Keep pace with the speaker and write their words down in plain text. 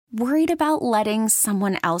Worried about letting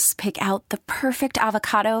someone else pick out the perfect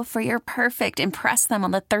avocado for your perfect impress them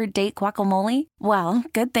on the third date guacamole? Well,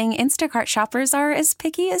 good thing Instacart shoppers are as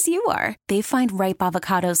picky as you are. They find ripe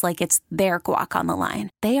avocados like it's their guac on the line.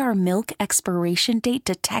 They are milk expiration date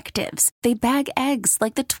detectives. They bag eggs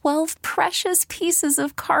like the 12 precious pieces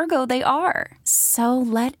of cargo they are. So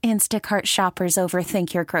let Instacart shoppers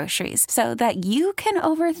overthink your groceries so that you can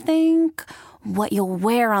overthink what you'll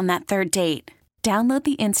wear on that third date. Download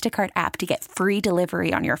the Instacart app to get free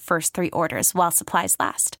delivery on your first 3 orders while supplies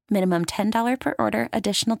last. Minimum $10 per order.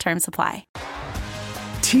 Additional terms apply.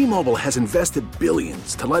 T-Mobile has invested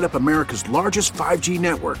billions to light up America's largest 5G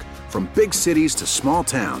network, from big cities to small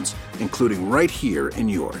towns, including right here in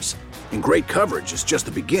yours. And great coverage is just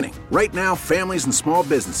the beginning. Right now, families and small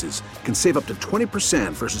businesses can save up to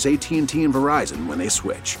 20% versus AT&T and Verizon when they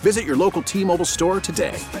switch. Visit your local T-Mobile store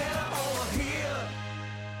today.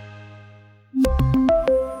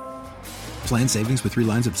 Plan savings with 3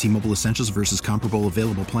 lines of T-Mobile Essentials versus comparable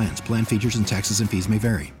available plans. Plan features and taxes and fees may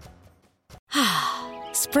vary.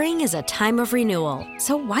 Spring is a time of renewal,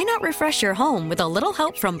 so why not refresh your home with a little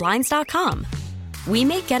help from Blinds.com? We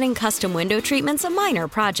make getting custom window treatments a minor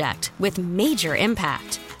project with major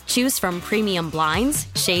impact. Choose from premium blinds,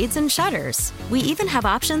 shades, and shutters. We even have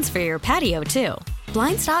options for your patio, too.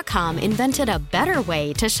 Blinds.com invented a better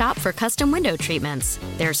way to shop for custom window treatments.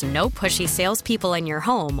 There's no pushy salespeople in your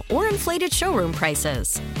home or inflated showroom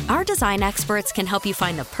prices. Our design experts can help you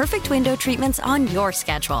find the perfect window treatments on your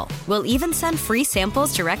schedule. We'll even send free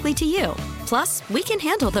samples directly to you. Plus, we can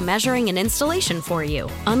handle the measuring and installation for you.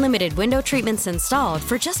 Unlimited window treatments installed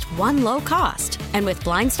for just one low cost. And with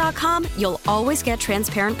Blinds.com, you'll always get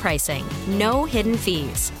transparent pricing. No hidden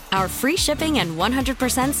fees. Our free shipping and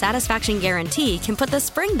 100% satisfaction guarantee can put the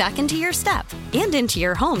spring back into your step and into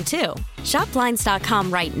your home, too. Shop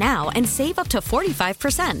Blinds.com right now and save up to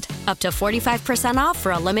 45%. Up to 45% off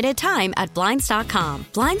for a limited time at Blinds.com.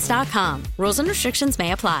 Blinds.com. Rules and restrictions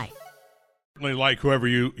may apply. Like whoever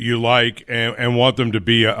you like and want them to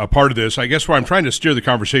be a part of this. I guess where I'm trying to steer the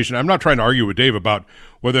conversation, I'm not trying to argue with Dave about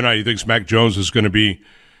whether or not he thinks Mac Jones is going to be,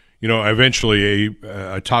 eventually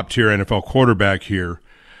a top-tier NFL quarterback here.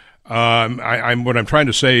 What I'm trying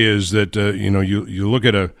to say is that, you look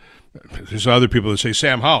at there's other people that say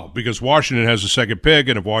Sam Howell, because Washington has a second pick,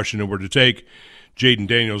 and if Washington were to take Jaden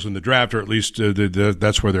Daniels in the draft, or at least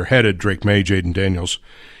that's where they're headed, Drake May, Jaden Daniels,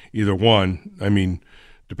 either one. I mean,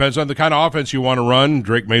 depends on the kind of offense you want to run.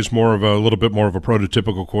 Drake May's a little bit more of a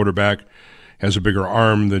prototypical quarterback, has a bigger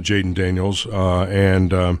arm than Jaden Daniels,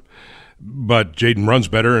 but Jaden runs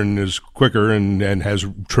better and is quicker and has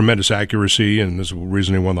tremendous accuracy, and this is the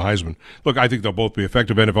reason he won the Heisman. Look, I think they'll both be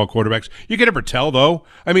effective NFL quarterbacks. You can never tell, though.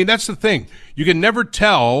 I mean, that's the thing. You can never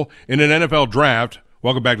tell in an NFL draft.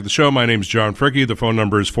 Welcome back to the show. My name is John Fricke. The phone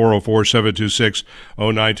number is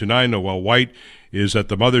 404-726-0929. Noelle White is at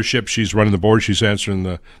the mothership. She's running the board. She's answering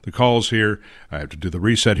the calls here. I have to do the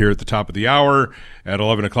reset here at the top of the hour at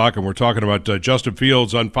 11 o'clock, and we're talking about Justin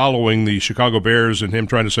Fields unfollowing the Chicago Bears and him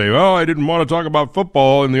trying to say, I didn't want to talk about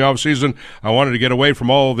football in the offseason. I wanted to get away from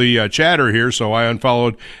all the chatter here, so I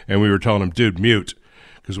unfollowed, and we were telling him, dude, mute.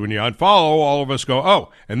 Because when you unfollow, all of us go,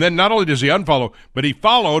 oh. And then not only does he unfollow, but he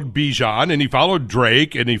followed Bijan, and he followed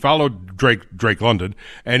Drake, and he followed Drake London,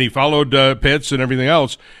 and he followed Pitts and everything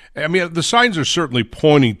else. I mean, the signs are certainly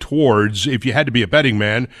pointing towards, if you had to be a betting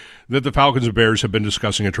man, that the Falcons and Bears have been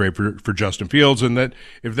discussing a trade for Justin Fields, and that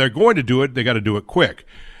if they're going to do it, they got to do it quick.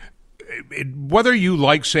 Whether you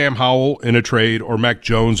like Sam Howell in a trade, or Mac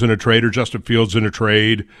Jones in a trade, or Justin Fields in a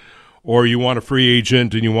trade, or you want a free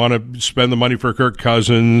agent and you want to spend the money for Kirk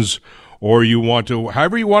Cousins, or you want to,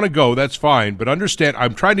 however you want to go, that's fine. But understand,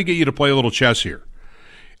 I'm trying to get you to play a little chess here.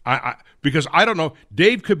 Because I don't know,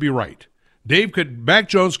 Dave could be right. Mac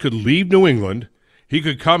Jones could leave New England. He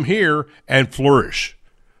could come here and flourish,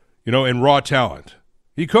 in raw talent.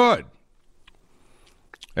 He could.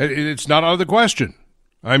 It's not out of the question.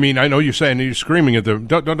 I mean, I know you're saying you're screaming at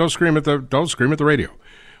don't scream at the radio.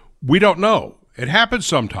 We don't know. It happens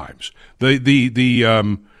sometimes.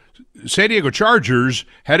 The San Diego Chargers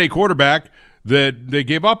had a quarterback that they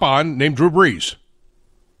gave up on named Drew Brees.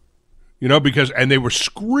 And they were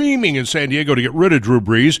screaming in San Diego to get rid of Drew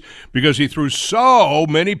Brees because he threw so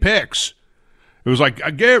many picks. It was like,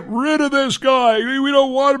 get rid of this guy. We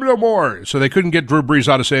don't want him no more. So they couldn't get Drew Brees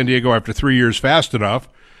out of San Diego after 3 years fast enough.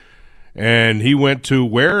 And he went to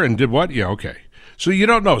where and did what? Yeah, okay. So you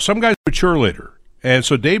don't know. Some guys mature later. And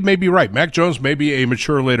so Dave may be right. Mac Jones may be a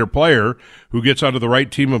mature later player who gets onto the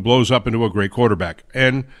right team and blows up into a great quarterback.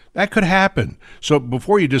 And that could happen. So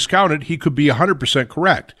before you discount it, he could be 100%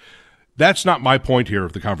 correct. That's not my point here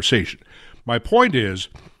of the conversation. My point is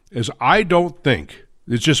is I don't think,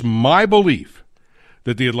 it's just my belief,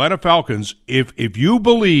 that the Atlanta Falcons, if you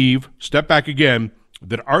believe, step back again,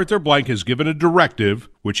 that Arthur Blank has given a directive,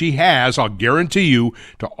 which he has, I'll guarantee you,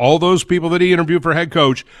 to all those people that he interviewed for head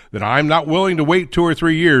coach, that I'm not willing to wait 2 or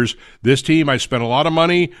 3 years. This team, I spent a lot of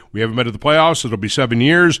money. We haven't been to the playoffs. It'll be 7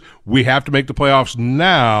 years. We have to make the playoffs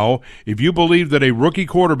now. If you believe that a rookie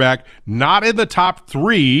quarterback, not in the top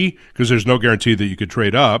 3, because there's no guarantee that you could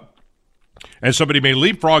trade up, and somebody may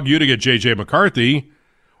leapfrog you to get J.J. McCarthy,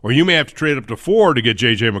 or you may have to trade up to 4 to get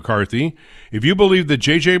J.J. McCarthy. If you believe that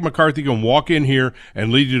J.J. McCarthy can walk in here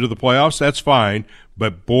and lead you to the playoffs, that's fine.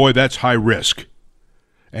 But, boy, that's high risk.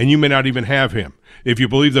 And you may not even have him. If you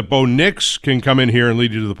believe that Bo Nix can come in here and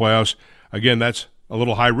lead you to the playoffs, again, that's a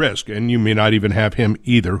little high risk. And you may not even have him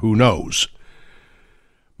either. Who knows?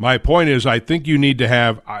 My point is, I think you need to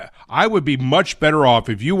have I would be much better off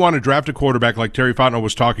if you want to draft a quarterback like Terry Fontenot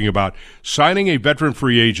was talking about, signing a veteran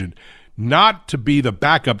free agent, not to be the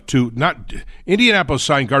backup to, not Indianapolis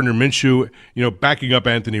signed Gardner Minshew, backing up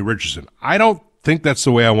Anthony Richardson. I don't think that's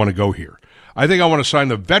the way I want to go here. I think I want to sign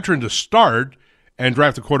the veteran to start and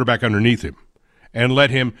draft the quarterback underneath him and let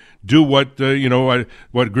him do what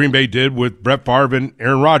Green Bay did with Brett Favre and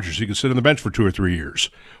Aaron Rodgers. He could sit on the bench for 2 or 3 years.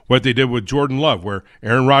 What they did with Jordan Love, where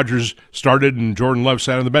Aaron Rodgers started and Jordan Love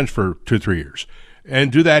sat on the bench for 2 or 3 years.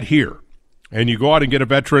 And do that here. And you go out and get a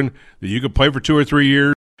veteran that you could play for 2 or 3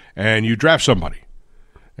 years, and you draft somebody.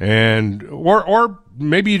 And or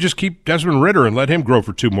maybe you just keep Desmond Ridder and let him grow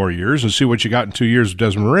for 2 more years and see what you got in 2 years with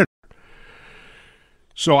Desmond Ridder.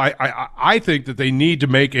 So I think that they need to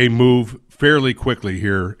make a move fairly quickly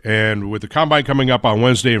here. And with the Combine coming up on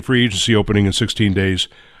Wednesday and free agency opening in 16 days,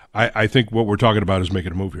 I think what we're talking about is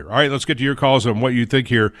making a move here. All right, let's get to your calls on what you think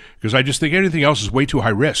here, because I just think anything else is way too high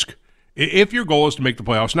risk if your goal is to make the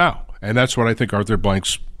playoffs now. And that's what I think Arthur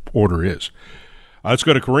Blank's order is. Let's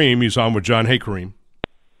go to Kareem. He's on with John. Hey, Kareem.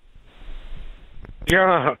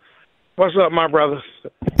 Yeah. What's up, my brother?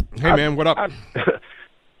 Hey, man, what up?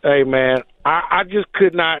 Hey, man, I just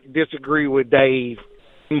could not disagree with Dave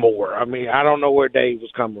more. I mean, I don't know where Dave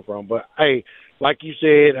was coming from, but, hey, like you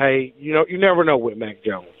said, hey, you never know with Mac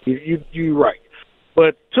Jones. You're right.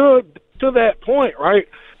 But to that point, right,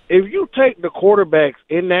 if you take the quarterbacks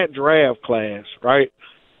in that draft class, right,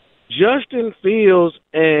 Justin Fields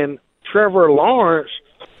and Trevor Lawrence,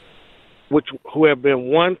 who have been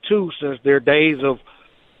 1-2 since their days of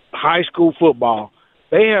high school football,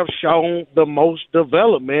 they have shown the most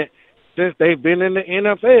development since they've been in the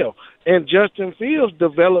NFL. And Justin Fields'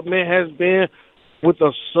 development has been with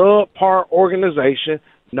a subpar organization,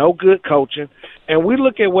 no good coaching. And we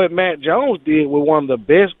look at what Matt Jones did with one of the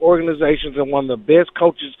best organizations and one of the best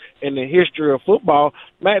coaches in the history of football.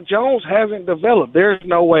 Matt Jones hasn't developed. There's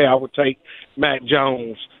no way I would take Matt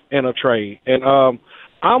Jones in a trade. And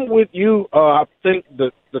I'm with you. I think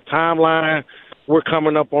the timeline, we're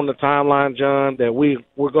coming up on the timeline, John, that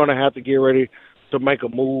we're going to have to get ready to make a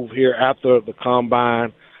move here after the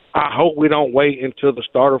Combine. I hope we don't wait until the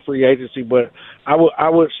start of free agency, but I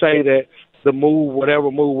would say that the move,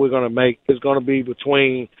 whatever move we're going to make, is going to be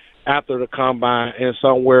between after the Combine and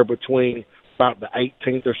somewhere between about the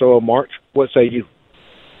 18th or so of March. What say you?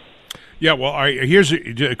 Yeah, well, all right, here's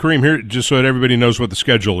Kareem, here, just so that everybody knows what the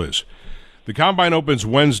schedule is. The Combine opens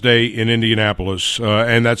Wednesday in Indianapolis,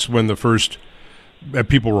 and that's when the first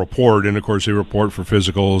people report, and, of course, they report for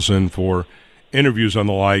physicals and for interviews on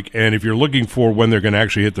the like. And if you're looking for when they're going to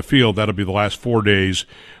actually hit the field, that'll be the last 4 days,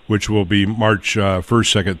 which will be March 1st,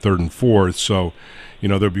 2nd, 3rd, and 4th. So,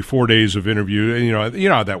 there'll be 4 days of interview, and you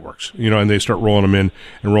know how that works, and they start rolling them in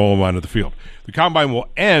and rolling them onto the field. The Combine will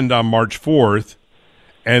end on March 4th,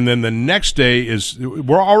 and then the next day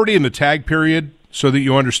we're already in the tag period, so that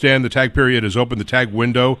you understand the tag period is open. The tag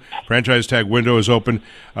window, franchise tag window is open.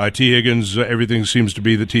 T. Higgins, everything seems to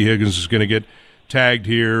be that T. Higgins is going to get tagged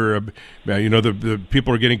here. The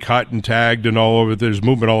people are getting cut and tagged and all over. There's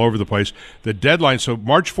movement all over the place. The deadline, so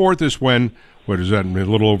March 4th is when, what is that, a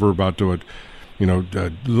little over about,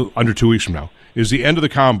 under 2 weeks from now, is the end of the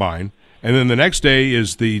Combine. And then the next day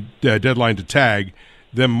is the deadline to tag.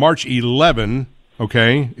 Then March 11,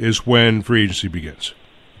 is when free agency begins.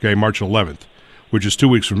 March 11th. Which is 2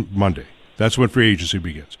 weeks from Monday. That's when free agency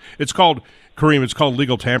begins. It's called, Kareem, it's called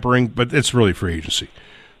legal tampering, but it's really free agency.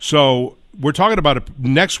 So we're talking about it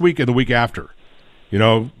next week and the week after,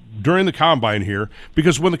 during the Combine here,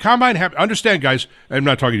 because when the Combine happens, understand, guys, I'm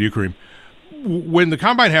not talking to you, Kareem, when the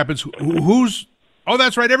Combine happens,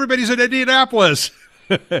 that's right, everybody's in Indianapolis.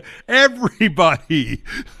 Everybody.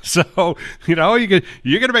 So, you're going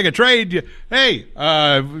to make a trade. Hey,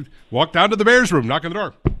 walk down to the Bears room, knock on the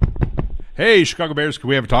door. Hey, Chicago Bears, can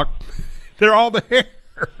we have a talk? They're all there.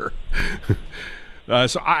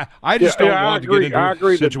 So I just don't want to get into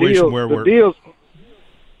a situation where we're. Deals,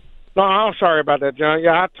 no, I'm sorry about that, John.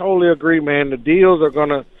 Yeah, I totally agree, man. The deals are going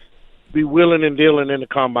to be willing and dealing in the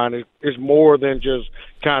combine. It's more than just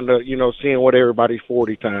kind of, seeing what everybody's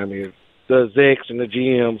 40 time is. The execs and the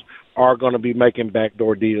GMs are going to be making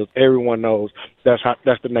backdoor deals. Everyone knows that's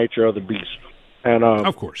the nature of the beast. And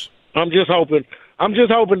of course, I'm just hoping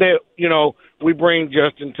that we bring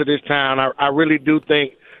Justin to this town. I really do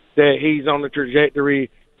think that he's on the trajectory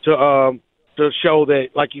to show that,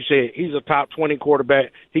 like you said, he's a top 20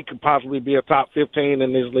 quarterback. He could possibly be a top 15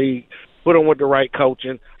 in this league. Put him with the right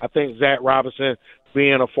coaching. I think Zach Robinson,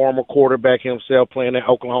 being a former quarterback himself, playing at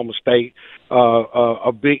Oklahoma State,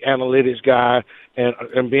 a big analytics guy,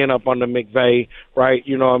 and being up under McVay, right?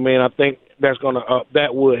 You know what I mean? I think that's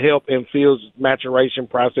that will help in Fields' maturation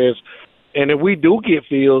process. And if we do get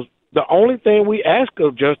Fields, the only thing we ask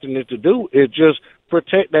of Justin is to do is just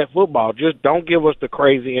protect that football. Just don't give us the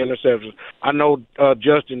crazy interceptions. I know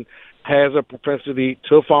Justin has a propensity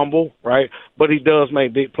to fumble, right? But he does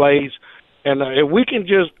make big plays. And if we can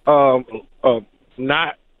just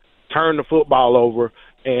not turn the football over,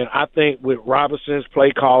 and I think with Robinson's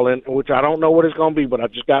play calling, which I don't know what it's going to be, but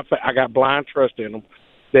I got blind trust in him,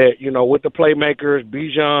 that, with the playmakers,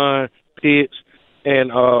 Bijan, Pitts,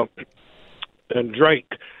 and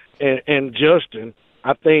Drake, and Justin,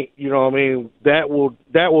 I think, that will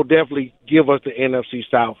definitely give us the NFC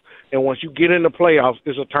South. And once you get in the playoffs,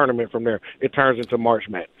 it's a tournament from there. It turns into March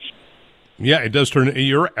Madness. Yeah, it does turn.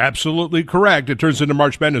 You're absolutely correct. It turns into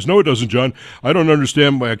March Madness. No, it doesn't, John. I don't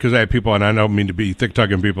understand, because I have people, and I don't mean to be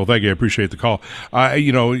thick-tucking people. Thank you. I appreciate the call.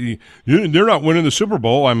 They're not winning the Super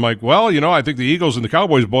Bowl. I'm like, well, I think the Eagles and the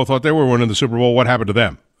Cowboys both thought they were winning the Super Bowl. What happened to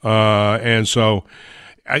them? And so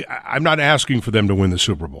I'm not asking for them to win the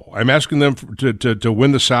Super Bowl. I'm asking them to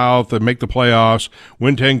win the South and make the playoffs,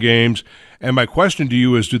 win 10 games. And my question to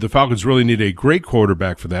you is, do the Falcons really need a great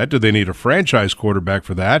quarterback for that? Do they need a franchise quarterback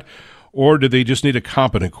for that? Or do they just need a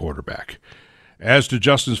competent quarterback? As to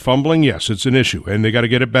Justin's fumbling, yes, it's an issue, and they got to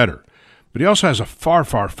get it better. But he also has a far,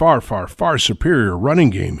 far, far, far, far superior running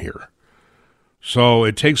game here. So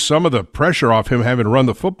it takes some of the pressure off him having to run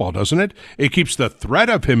the football, doesn't it? It keeps the threat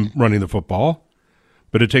of him running the football,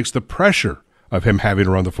 but it takes the pressure of him having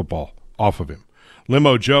to run the football off of him.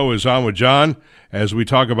 Limo Joe is on with John as we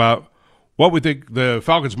talk about what we think the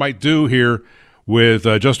Falcons might do here with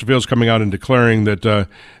Justin Fields coming out and declaring that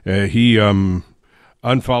he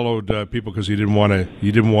unfollowed people because he didn't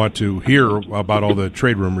want to hear about all the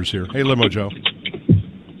trade rumors here. Hey, Limo Joe.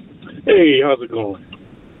 Hey, how's it going?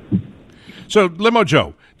 So, Limo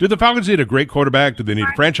Joe, do the Falcons need a great quarterback? Do they need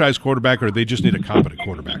a franchise quarterback, or do they just need a competent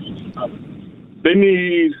quarterback? They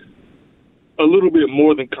need a little bit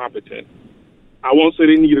more than competent. I won't say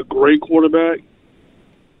they need a great quarterback,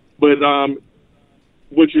 but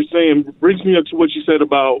what you're saying brings me up to what you said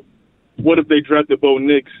about what if they drafted Bo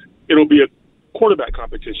Nix? It'll be a quarterback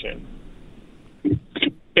competition. And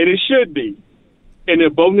it should be. And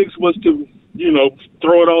if Bo Nix was to,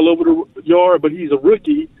 throw it all over the yard, but he's a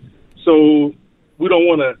rookie, so we don't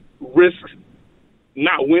want to risk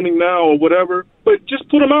not winning now or whatever, but just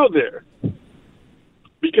put him out there.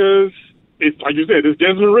 Because, it's like you said, it's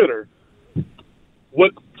Desmond Ridder.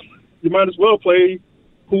 You might as well play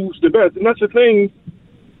who's the best. And that's the thing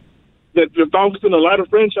that the Falcons and a lot of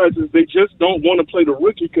franchises, they just don't want to play the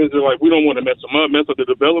rookie because they're like, we don't want to mess them up, mess up the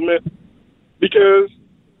development. Because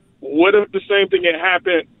what if the same thing had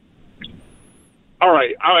happened? All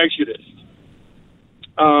right, I'll ask you this.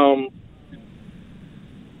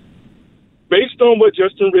 Based on what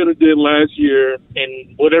Justin Ridder did last year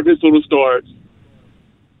and whatever his little starts,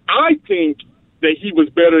 I think that he was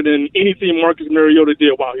better than anything Marcus Mariota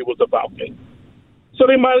did while he was a Falcon. So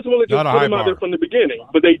they might as well have just put him out there from the beginning.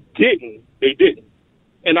 But they didn't. They didn't.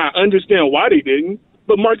 And I understand why they didn't.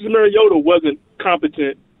 But Marcus Mariota wasn't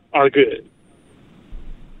competent or good.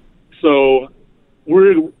 So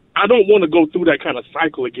I don't want to go through that kind of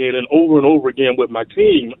cycle again and over again with my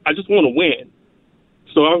team. I just want to win.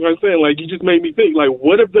 So I was saying, you just made me think,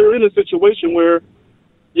 what if they're in a situation where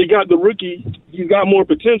you got the rookie, he's got more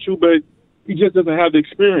potential, but he just doesn't have the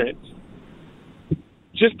experience?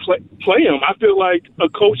 Just play him. I feel like a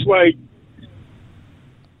coach like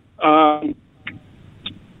Harbaugh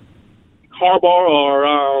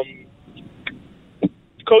or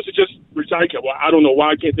coach that just retired. Well, I don't know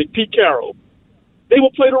why I can't think. Pete Carroll. They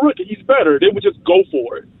will play the rookie. He's better. They would just go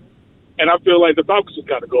for it. And I feel like the Falcons just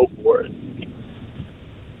got to go for it.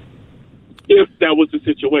 if that was the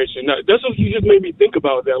situation. Now, that's what you just made me think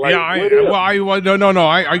about that. Like, I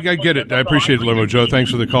get it. I appreciate it, Limo Joe.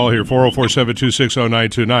 Thanks for the call here,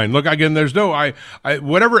 404-726-0929. Look, again, there's no,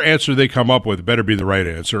 whatever answer they come up with better be the right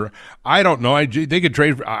answer. I don't know. They could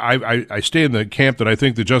trade. I stay in the camp that I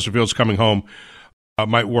think that Justin Fields coming home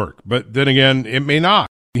might work. But then again, it may not.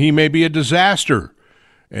 He may be a disaster.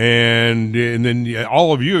 And then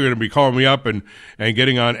all of you are going to be calling me up and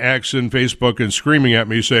getting on X and Facebook and screaming at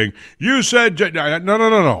me saying, you said,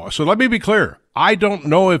 no. So let me be clear. I don't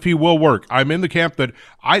know if he will work. I'm in the camp that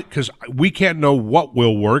because we can't know what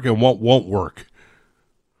will work and what won't work.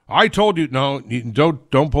 I told you, no,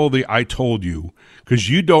 don't pull the I told you, because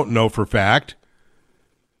you don't know for fact.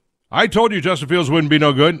 I told you Justin Fields wouldn't be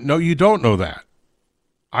no good. No, you don't know that.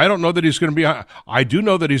 I don't know that he's going to be. I do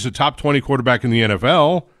know that he's a top 20 quarterback in the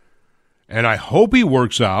NFL, and I hope he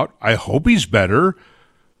works out. I hope he's better,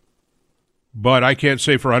 but I can't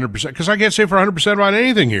say for 100% because I can't say for 100% about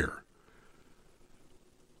anything here.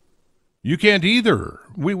 You can't either.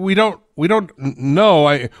 We don't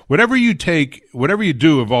know. Whatever you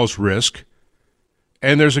do involves risk,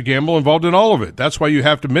 and there's a gamble involved in all of it. That's why you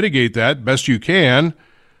have to mitigate that best you can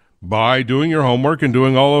by doing your homework and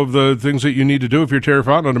doing all of the things that you need to do if you're Terry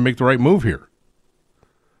Fontenot to make the right move here.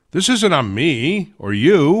 This isn't on me or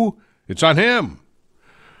you. It's on him.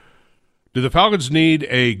 Do the Falcons need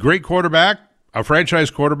a great quarterback, a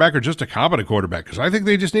franchise quarterback, or just a competent quarterback? Because I think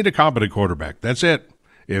they just need a competent quarterback. That's it.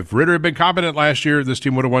 If Ritter had been competent last year, this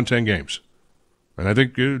team would have won 10 games. And I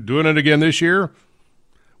think doing it again this year,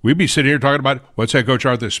 we'd be sitting here talking about what's head coach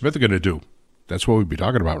Arthur Smith going to do. That's what we'd be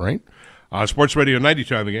talking about, right? Sports Radio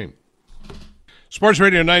 92 on the game. Sports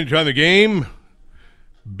Radio 92 on the game.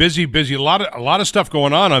 Busy. A lot of stuff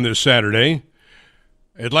going on this Saturday.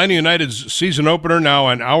 Atlanta United's season opener now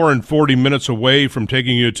an hour and 40 minutes away from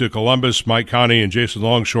taking you to Columbus. Mike Connie and Jason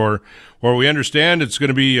Longshore, where we understand it's going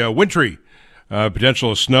to be wintry.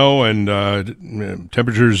 Potential of snow and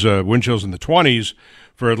temperatures, wind chills in the 20s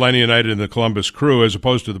for Atlanta United and the Columbus Crew, as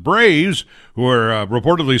opposed to the Braves, who are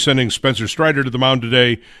reportedly sending Spencer Strider to the mound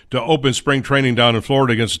today to open spring training down in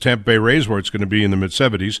Florida against the Tampa Bay Rays, where it's going to be in the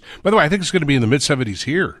mid-70s. By the way, I think it's going to be in the mid-70s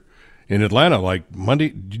here in Atlanta, like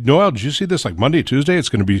Monday. Noel, did you see this? Like Monday, Tuesday, it's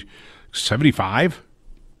going to be 75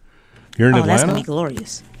 here in Atlanta. That's going to be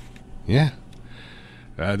glorious. Yeah.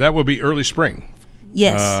 That will be early spring.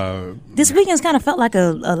 Yes. This weekend's kind of felt like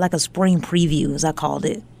a spring preview, as I called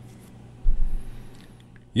it.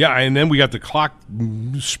 Yeah, and then we got the clock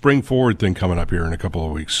spring forward thing coming up here in a couple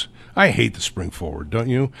of weeks. I hate the spring forward, don't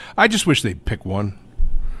you? I just wish they'd pick one.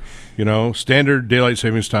 Standard daylight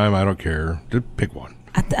savings time, I don't care. Just pick one.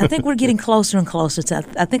 I think we're getting closer and closer to.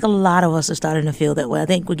 I think a lot of us are starting to feel that way. I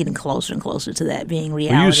think we're getting closer and closer to that being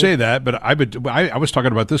reality. Well, you say that, but I was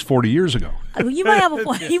talking about this 40 years ago. You might have a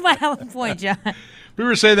point. You might have a point, John. We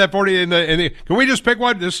were saying that 40 can we just pick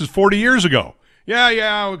one? This is 40 years ago.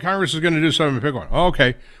 Yeah, Congress is going to do something to pick one. Oh,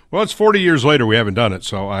 okay. Well, it's 40 years later. We haven't done it,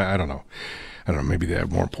 so I don't know. Maybe they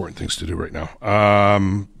have more important things to do right now.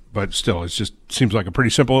 But still, it just seems like a pretty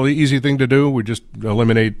simple, easy thing to do. We just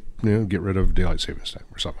eliminate, get rid of daylight savings time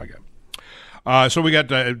or something like that. So we got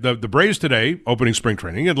the Braves today opening spring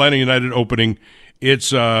training. Atlanta United opening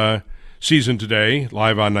its season today,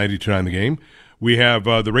 live on 92.9 The Game. We have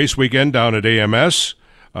the race weekend down at AMS.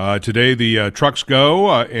 Today the trucks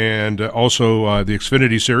go and also the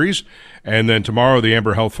Xfinity Series. And then tomorrow the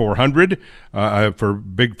Amber Health 400 for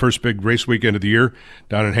first big race weekend of the year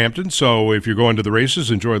down in Hampton. So if you're going to the races,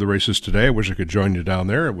 enjoy the races today. I wish I could join you down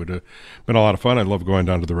there. It would have been a lot of fun. I love going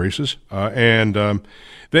down to the races. And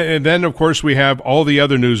then, of course, we have all the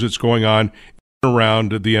other news that's going on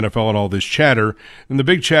around the NFL and all this chatter. And the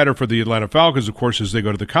big chatter for the Atlanta Falcons, of course, is they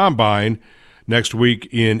go to the Combine next week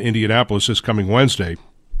in Indianapolis this coming Wednesday,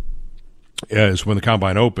 is when the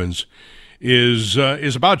Combine opens, is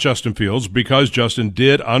about Justin Fields, because Justin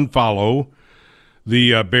did unfollow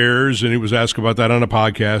the Bears, and he was asked about that on a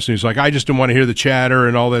podcast, and he's like, I just didn't want to hear the chatter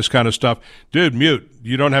and all this kind of stuff. Dude, mute.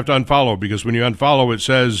 You don't have to unfollow, because when you unfollow, it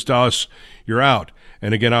says to us, you're out.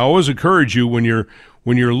 And again, I always encourage you, when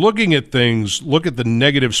you're looking at things, look at the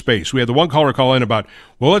negative space. We had the one caller call in about,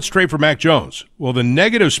 well, let's trade for Mac Jones. Well, the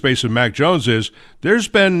negative space of Mac Jones is there's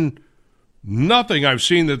been nothing I've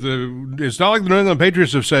seen that it's not like the New England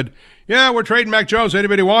Patriots have said, yeah, we're trading Mac Jones.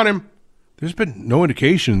 Anybody want him? There's been no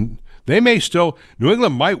indication. New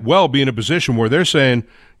England might well be in a position where they're saying,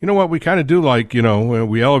 you know what, we kind of do like,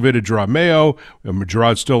 we elevated Gerard Mayo.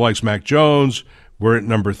 Gerard still likes Mac Jones. We're at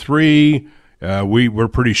number 3. We're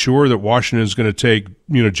pretty sure that Washington is going to take,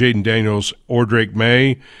 Jaden Daniels or Drake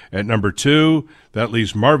May at number 2. That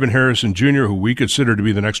leaves Marvin Harrison Jr., who we consider to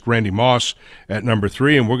be the next Randy Moss, at number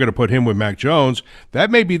 3, and we're going to put him with Mac Jones.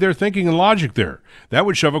 That may be their thinking and logic there. That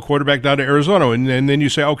would shove a quarterback down to Arizona, and then you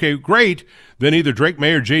say, okay, great. Then either Drake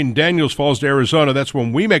May or Jaden Daniels falls to Arizona. That's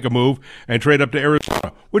when we make a move and trade up to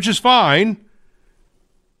Arizona, which is fine.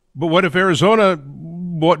 But what if Arizona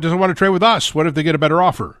doesn't want to trade with us? What if they get a better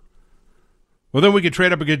offer? Well, then we could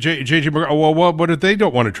trade up and get J.J. McCarthy. Well, what if they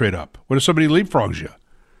don't want to trade up? What if somebody leapfrogs you?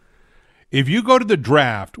 If you go to the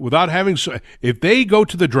draft without having – if they go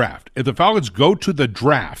to the draft, if the Falcons go to the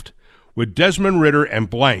draft with Desmond Ridder and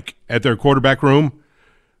blank at their quarterback room,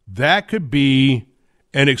 that could be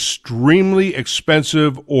an extremely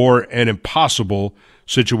expensive or an impossible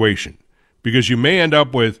situation because you may end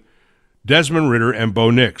up with Desmond Ridder and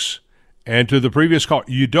Bo Nix. And to the previous call,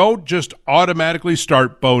 you don't just automatically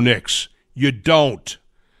start Bo Nix. You don't.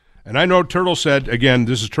 And I know Turtle said, again,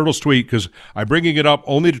 this is Turtle's tweet because I'm bringing it up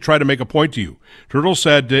only to try to make a point to you. Turtle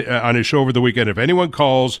said on his show over the weekend, if anyone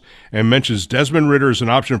calls and mentions Desmond Ridder as an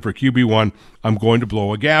option for QB1, I'm going to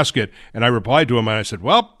blow a gasket. And I replied to him and I said,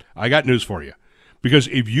 well, I got news for you. Because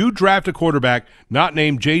if you draft a quarterback not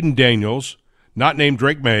named Jaden Daniels, not named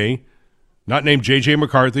Drake May, not named J.J.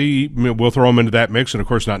 McCarthy, we'll throw him into that mix, and of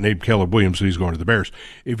course not named Caleb Williams, so he's going to the Bears.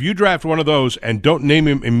 If you draft one of those and don't name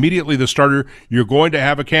him immediately the starter, you're going to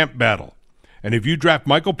have a camp battle. And if you draft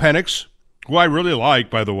Michael Penix, who I really like,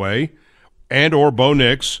 by the way, and or Bo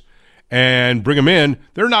Nix, and bring them in,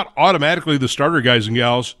 they're not automatically the starter guys and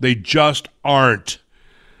gals. They just aren't.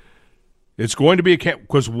 It's going to be a camp,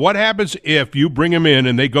 because what happens if you bring him in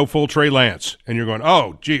and they go full Trey Lance, and you're going,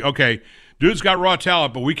 oh, gee, okay, dude's got raw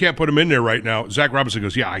talent, but we can't put him in there right now. Zach Robinson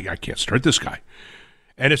goes, yeah, I can't start this guy.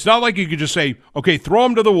 And it's not like you could just say, okay, throw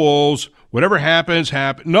him to the wolves. Whatever happens,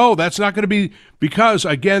 happen. No, that's not going to be, because,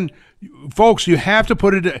 again, folks, you have to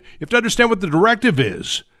put it, you have to understand what the directive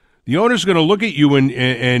is. The owner's going to look at you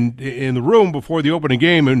in the room before the opening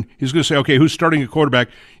game, and he's going to say, okay, who's starting at quarterback?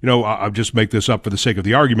 I'll just make this up for the sake of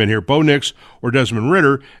the argument here, Bo Nix or Desmond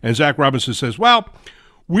Ridder. And Zach Robinson says, well,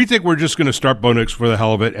 we think we're just going to start Bo Nix for the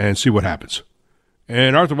hell of it and see what happens.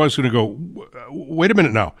 And Arthur Blunt's going to go, wait a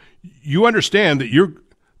minute now. You understand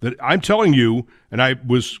that I'm telling you, and I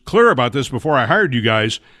was clear about this before I hired you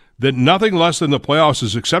guys, that nothing less than the playoffs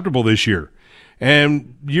is acceptable this year.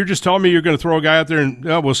 And you're just telling me you're going to throw a guy out there and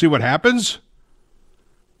we'll see what happens?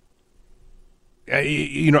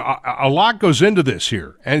 A lot goes into this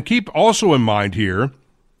here. And keep also in mind here,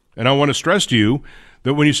 and I want to stress to you,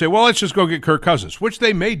 that when you say, well, let's just go get Kirk Cousins, which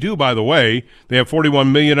they may do, by the way. They have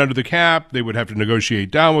 $41 million under the cap. They would have to negotiate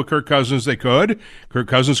down with Kirk Cousins. They could. Kirk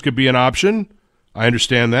Cousins could be an option. I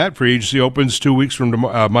understand that. Free agency opens 2 weeks from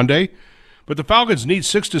Monday. But the Falcons need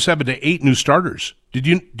 6 to 7 to 8 new starters. You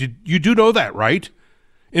do know that, right?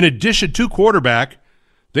 In addition to quarterback,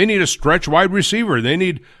 they need a stretch wide receiver. They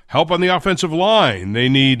need help on the offensive line. They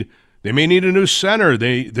may need a new center.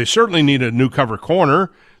 They certainly need a new cover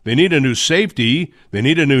corner. They need a new safety. They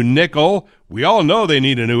need a new nickel. We all know they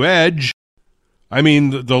need a new edge. I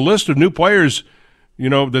mean, the list of new players,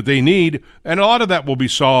 that they need, and a lot of that will be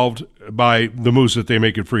solved by the moves that they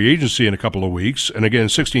make in free agency in a couple of weeks. And again,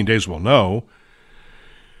 16 days we'll know.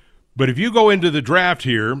 But if you go into the draft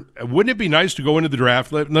here, wouldn't it be nice to go into the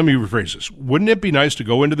draft? Let me rephrase this. Wouldn't it be nice to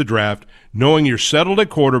go into the draft knowing you're settled at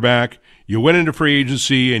quarterback, you went into free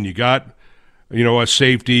agency, and you got a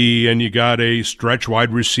safety, and you got a stretch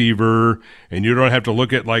wide receiver, and you don't have to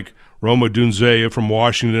look at like Roma Dunzea from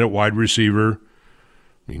Washington at wide receiver.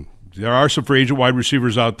 I mean, there are some free agent wide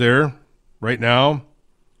receivers out there right now.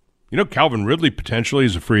 Calvin Ridley potentially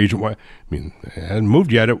is a free agent. They hasn't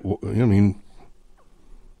moved yet. They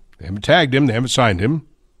haven't tagged him. They haven't signed him.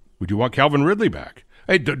 Would you want Calvin Ridley back?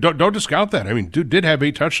 Hey, don't discount that. I mean, dude did have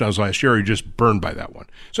 8 touchdowns last year. He just burned by that one.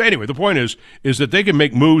 So anyway, the point is that they can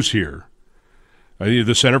make moves here.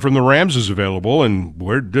 The center from the Rams is available, and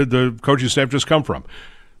where did the coaching staff just come from?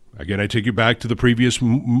 Again, I take you back to the previous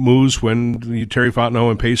moves when Terry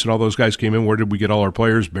Fontenot and Pace and all those guys came in. Where did we get all our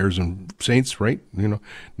players? Bears and Saints, right?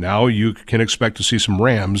 Now you can expect to see some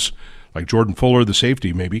Rams, like Jordan Fuller, the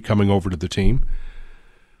safety, maybe, coming over to the team.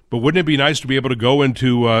 But wouldn't it be nice to be able to go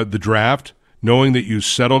into the draft knowing that you've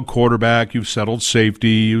settled quarterback, you've settled safety,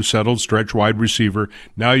 you've settled stretch wide receiver?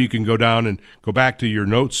 Now you can go down and go back to your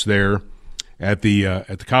notes there at the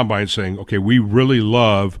combine saying, okay, we really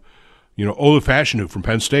love, Olafashanu from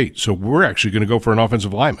Penn State, so we're actually going to go for an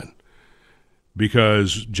offensive lineman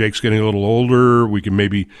because Jake's getting a little older. We can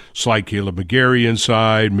maybe slide Caleb McGarry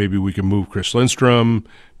inside. Maybe we can move Chris Lindstrom.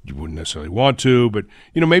 You wouldn't necessarily want to, but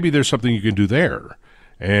maybe there's something you can do there.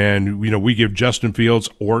 And, we give Justin Fields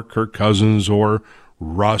or Kirk Cousins or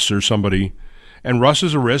Russ or somebody. And Russ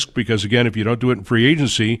is a risk because, again, if you don't do it in free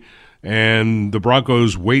agency and the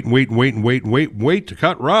Broncos wait to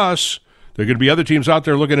cut Russ, there are going to be other teams out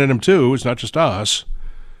there looking at him too. It's not just us.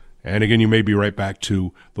 And, again, you may be right back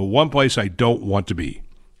to the one place I don't want to be.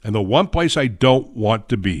 And the one place I don't want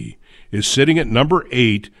to be is sitting at number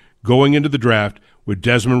 8 going into the draft with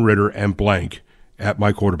Desmond Ridder and blank at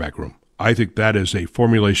my quarterback room. I think that is a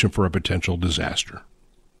formulation for a potential disaster.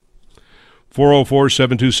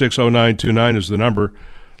 404-726-0929 is the number.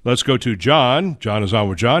 Let's go to John. John is on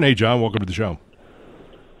with John. Hey, John, welcome to the show.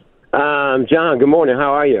 John, good morning.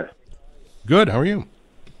 How are you? Good. How are you?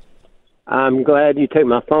 I'm glad you took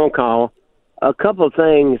my phone call. A couple of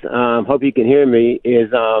things, hope you can hear me,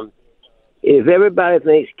 is if everybody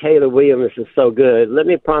thinks Caleb Williams is so good, let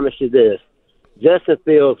me promise you this. Justin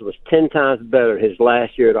Fields was 10 times better his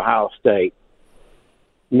last year at Ohio State.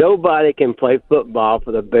 Nobody can play football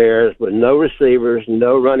for the Bears with no receivers,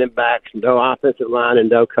 no running backs, no offensive line, and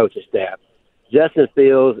no coaching staff. Justin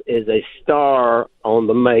Fields is a star on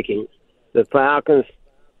the making. The Falcons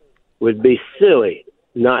would be silly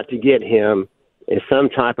not to get him in some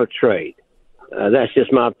type of trade. That's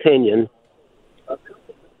just my opinion.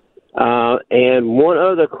 And one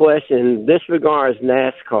other question, this regards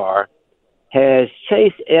NASCAR. Has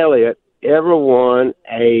Chase Elliott ever won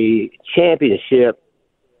a championship,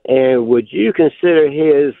 and would you consider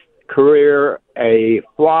his career a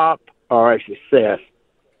flop or a success?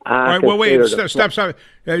 All right, well, wait, stop.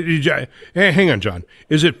 Hang on, John.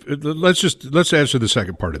 Is it? Let's answer the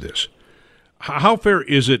second part of this. How fair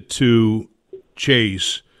is it to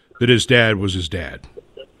Chase that his dad was his dad?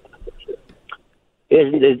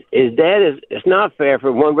 His dad is. It's not fair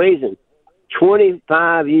for one reason.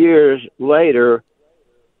 25 years later,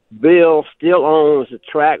 Bill still owns the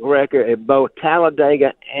track record at both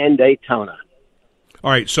Talladega and Daytona.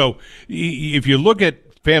 All right, so if you look at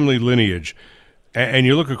family lineage and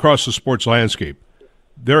you look across the sports landscape,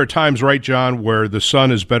 there are times, right, John, where the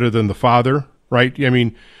son is better than the father, right? I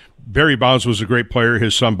mean, Barry Bonds was a great player.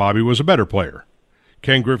 His son, Bobby, was a better player.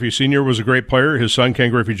 Ken Griffey Sr. was a great player. His son,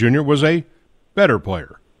 Ken Griffey Jr., was a better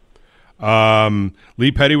player.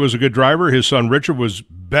 Lee Petty was a good driver. His son Richard was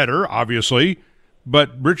better, obviously,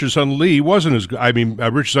 but Richard's son Lee wasn't as good. I mean,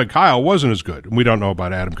 Richard's son Kyle wasn't as good. And we don't know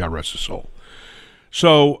about Adam, God rest his soul.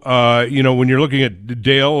 So, when you're looking at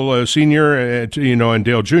Dale Sr., and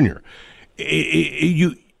Dale Jr.,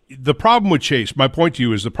 the problem with Chase, my point to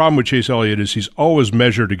you is the problem with Chase Elliott is he's always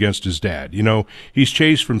measured against his dad. He's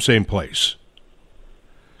chased from same place.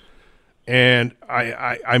 And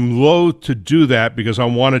I'm loath to do that because I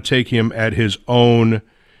want to take him at his own.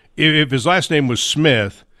 If his last name was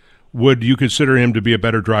Smith, would you consider him to be a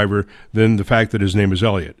better driver than the fact that his name is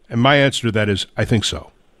Elliott? And my answer to that is I think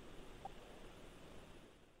so.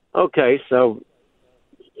 Okay, so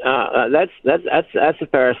that's a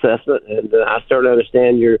fair assessment, and I start to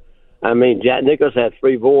understand Jack Nicklaus had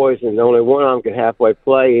 3 boys, and only one of them could halfway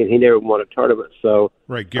play, and he never won a tournament. So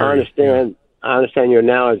right, Gary, I understand your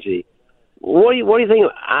analogy. What do you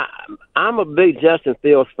think? I'm a big Justin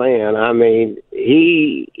Fields fan. I mean,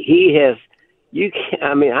 he has.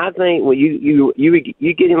 I think when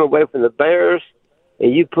you get him away from the Bears,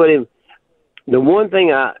 and you put him. The one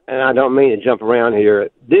thing and I don't mean to jump around here.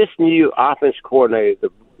 This new offense coordinator,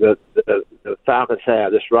 the Falcons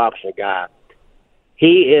have, this Robinson guy.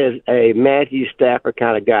 He is a Matthew Stafford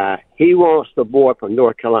kind of guy. He wants the boy from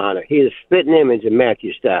North Carolina. He is a spitting image of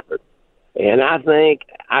Matthew Stafford. And I think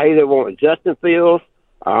I either want Justin Fields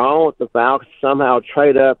or I want the Falcons to somehow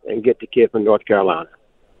trade up and get the kid from North Carolina.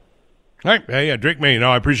 All right. Hey, Drake May.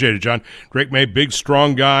 No, I appreciate it, John. Drake May, big,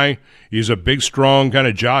 strong guy. He's a big, strong kind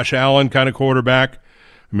of Josh Allen kind of quarterback.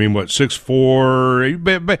 I mean,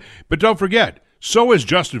 6'4"? But don't forget, so is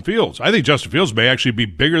Justin Fields. I think Justin Fields may actually be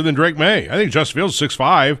bigger than Drake May. I think Justin Fields is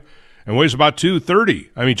 6'5" and weighs about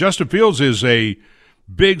 230. I mean, Justin Fields is a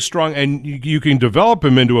big, strong, and you can develop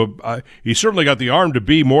him into he's certainly got the arm to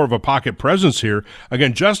be more of a pocket presence here.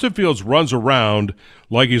 Again, Justin Fields runs around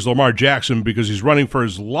like he's Lamar Jackson because he's running for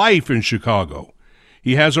his life in Chicago.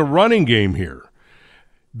 He has a running game here.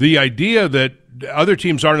 The idea that other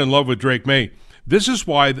teams aren't in love with Drake May, this is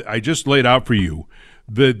why I just laid out for you.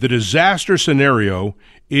 The disaster scenario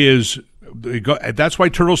is, that's why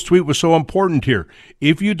Turtle's tweet was so important here.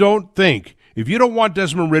 If you don't want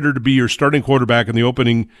Desmond Ridder to be your starting quarterback in the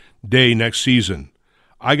opening day next season,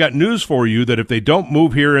 I got news for you that if they don't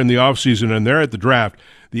move here in the offseason and they're at the draft,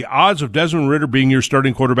 the odds of Desmond Ridder being your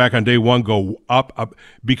starting quarterback on day one go up,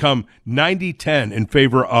 become 90-10 in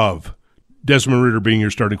favor of Desmond Ridder being your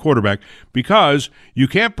starting quarterback, because you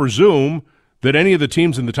can't presume that any of the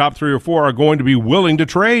teams in the top 3 or 4 are going to be willing to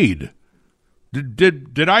trade.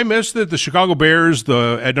 Did I miss that the Chicago Bears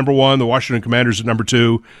at number 1, the Washington Commanders at number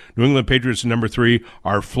 2, New England Patriots at number 3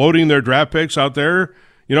 are floating their draft picks out there?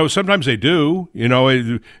 Sometimes they do.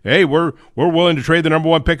 Hey, we're willing to trade the number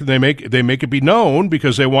 1 pick, and they make it be known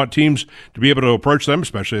because they want teams to be able to approach them,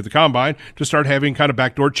 especially at the combine, to start having kind of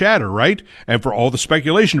backdoor chatter, right? And for all the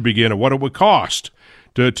speculation to begin of what it would cost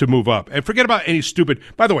to move up. And forget about any stupid,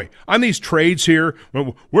 by the way, on these trades here,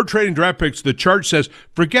 when we're trading draft picks, the chart says,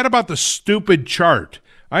 forget about the stupid chart.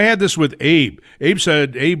 I had this with Abe. Abe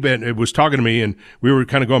was talking to me, and we were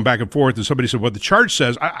kind of going back and forth, and somebody said, well, the chart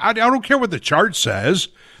says, I don't care what the chart says.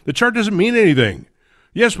 The chart doesn't mean anything.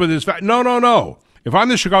 Yes, but it's no. If I'm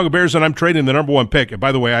the Chicago Bears and I'm trading the number 1 pick, and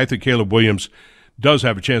by the way, I think Caleb Williams does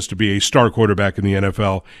have a chance to be a star quarterback in the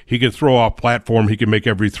NFL. He can throw off platform. He can make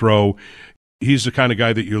every throw. He's the kind of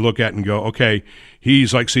guy that you look at and go, okay,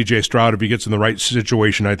 he's like C.J. Stroud. If he gets in the right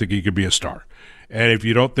situation, I think he could be a star. And if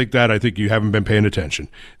you don't think that, I think you haven't been paying attention.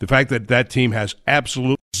 The fact that that team has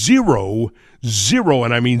absolute zero,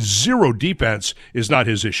 and I mean zero defense is not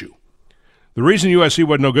his issue. The reason USC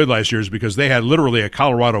wasn't no good last year is because they had literally a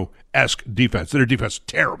Colorado-esque defense. Their defense is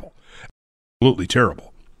terrible, absolutely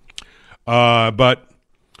terrible. But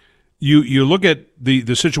you look at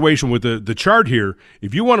the situation with the chart here.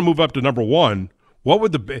 If you want to move up to number 1, what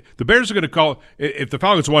would the Bears are going to call if the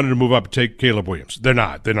Falcons wanted to move up and take Caleb Williams? They're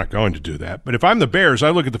not going to do that. But if I'm the Bears, I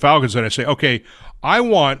look at the Falcons and I say, okay,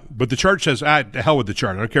 but the chart says, to hell with the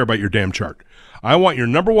chart. I don't care about your damn chart. I want your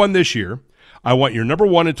number 1 this year. I want your number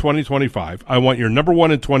 1 in 2025. I want your number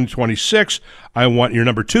 1 in 2026. I want your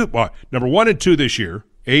number 1 and 2 this year,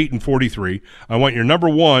 8 and 43. I want your number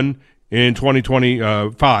 1 in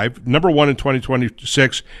 2025, number 1 in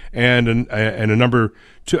 2026, and a number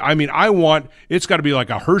 2. I mean, it's got to be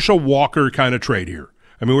like a Herschel Walker kind of trade here.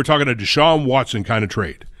 I mean, we're talking a Deshaun Watson kind of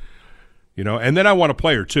trade, and then I want a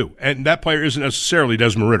player too. And that player isn't necessarily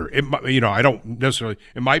Desmond Ridder. I don't necessarily,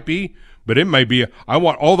 it might be, but it might be, I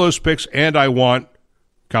want all those picks, and I want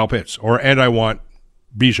Kyle Pitts, and I want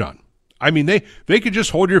Bijan. I mean, they could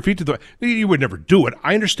just hold your feet to you would never do it.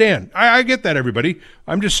 I understand. I get that, everybody.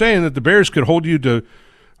 I'm just saying that the Bears could hold you to,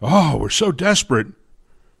 we're so desperate.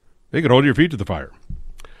 They could hold your feet to the fire.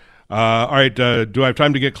 All right, do I have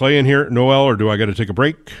time to get Clay in here, Noel, or do I got to take a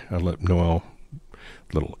break? I'll let Noel,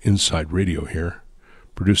 little inside radio here,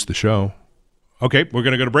 produce the show. Okay, we're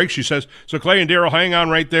going to go to break, she says. So Clay and Daryl, hang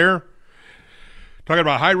on right there. Talking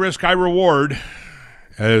about high risk, high reward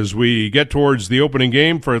as we get towards the opening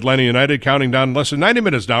game for Atlanta United, counting down less than 90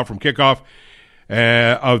 minutes now from kickoff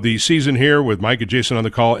of the season here with Mike and Jason on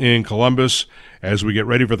the call in Columbus as we get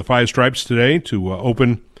ready for the Five Stripes today to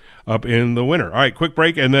open up in the winter. All right, quick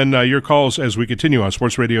break, and then your calls as we continue on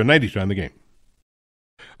Sports Radio 92 on the game.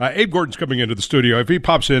 Abe Gordon's coming into the studio. If he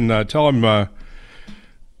pops in, tell him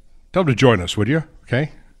to join us, would you?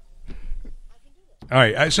 Okay. All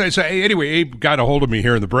right. So anyway, Abe got a hold of me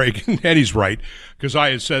here in the break, and he's right, because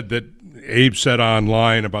I had said that Abe said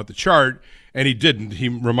online about the chart, and he didn't. He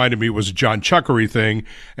reminded me it was a John Chuckery thing,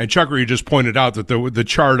 and Chuckery just pointed out that the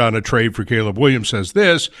chart on a trade for Caleb Williams says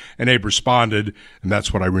this, and Abe responded, and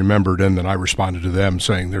that's what I remembered, and then I responded to them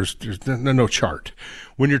saying there's no chart.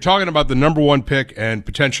 When you're talking about the number 1 pick and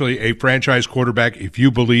potentially a franchise quarterback, if you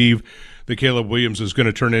believe that Caleb Williams is going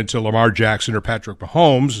to turn into Lamar Jackson or Patrick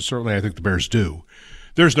Mahomes, certainly I think the Bears do,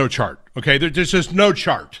 there's no chart, okay? There's just no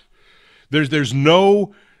chart. There's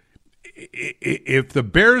no – if the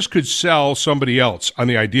Bears could sell somebody else on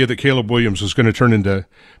the idea that Caleb Williams was going to turn into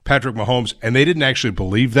Patrick Mahomes and they didn't actually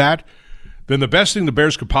believe that, then the best thing the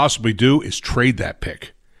Bears could possibly do is trade that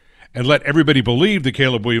pick and let everybody believe that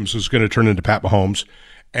Caleb Williams was going to turn into Pat Mahomes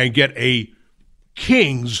and get a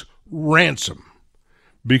king's ransom,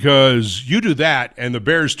 because you do that and the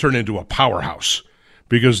Bears turn into a powerhouse.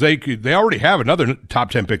 Because they already have another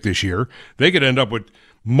top 10 pick this year. They could end up with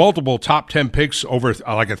multiple top 10 picks over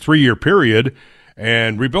like a 3-year period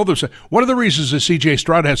and rebuild themselves. One of the reasons that C.J.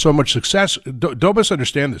 Stroud had so much success, don't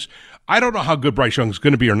misunderstand this. I don't know how good Bryce Young is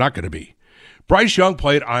going to be or not going to be. Bryce Young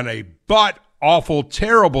played on a butt-awful,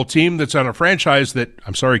 terrible team that's on a franchise that,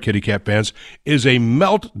 I'm sorry, Kitty Cat fans, is a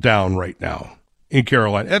meltdown right now in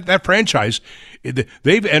Carolina. That franchise,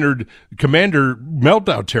 they've entered Commander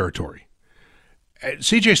meltdown territory.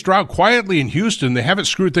 C.J. Stroud quietly in Houston, they haven't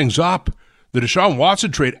screwed things up. The Deshaun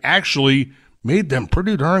Watson trade actually made them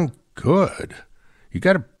pretty darn good. You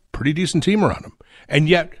got a pretty decent team around them. And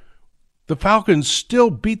yet, the Falcons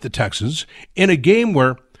still beat the Texans in a game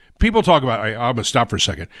where people talk about, I'm going to stop for a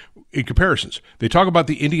second. in comparisons. They talk about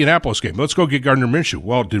the Indianapolis game. Let's go get Gardner Minshew.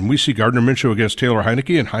 Well, didn't we see Gardner Minshew against Taylor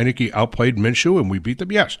Heineke, and Heineke outplayed Minshew, and we beat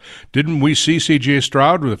them? Yes. Didn't we see C.J.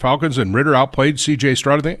 Stroud with the Falcons, and Ritter outplayed C.J.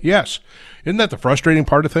 Stroud? Yes. Isn't that the frustrating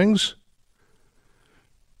part of things?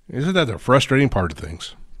 Isn't that the frustrating part of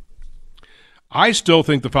things? I still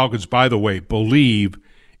think the Falcons, by the way, believe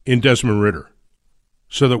in Desmond Ritter,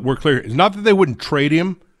 so that we're clear. It's not that they wouldn't trade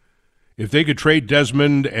him. If they could trade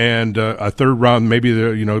Desmond and a third round, maybe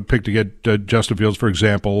pick to get Justin Fields, for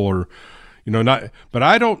example, or not. But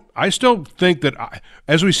I still think that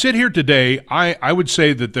as we sit here today, I would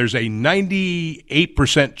say that there's a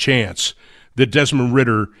 98% chance that Desmond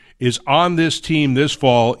Ritter is on this team this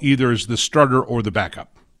fall, either as the starter or the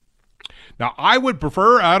backup. Now, I would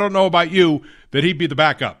prefer, I don't know about you, that he be the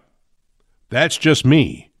backup. That's just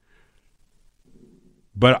me.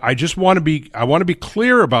 But I just want to be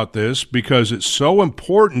clear about this, because it's so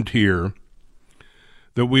important here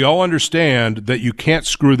that we all understand that you can't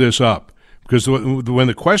screw this up. Because when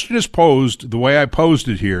the question is posed the way I posed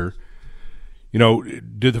it here,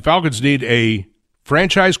 did the Falcons need a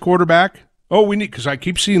franchise quarterback? Oh, we need, because I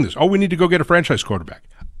keep seeing this. Oh, we need to go get a franchise quarterback.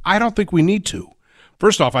 I don't think we need to.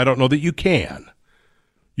 First off, I don't know that you can.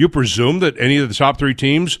 You presume that any of the top three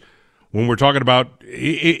teams, when we're talking about,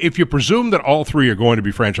 if you presume that all three are going to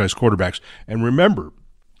be franchise quarterbacks, and remember,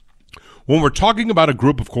 when we're talking about a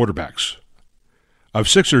group of quarterbacks, of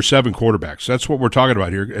 6 or 7 quarterbacks, that's what we're talking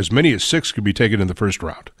about here. As many as 6 could be taken in the first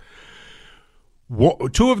round.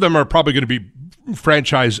 2 of them are probably going to be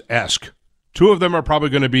franchise-esque. 2 of them are probably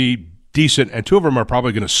going to be decent, and 2 of them are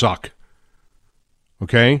probably going to suck.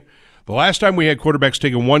 Okay? The last time we had quarterbacks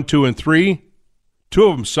taken 1, 2, and 3, 2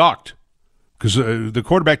 of them sucked. Because the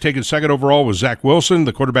quarterback taken 2nd overall was Zach Wilson.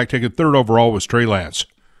 The quarterback taken 3rd overall was Trey Lance.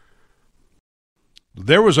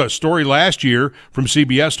 There was a story last year from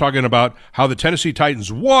CBS talking about how the Tennessee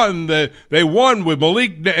Titans won. They won with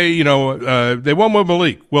Malik, they won with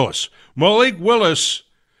Malik Willis. Malik Willis,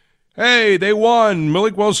 hey, they won.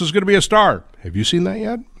 Malik Willis is going to be a star. Have you seen that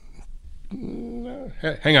yet?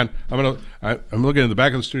 Hang on. I'm looking in the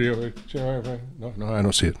back of the studio. No, I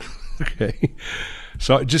don't see it. Okay.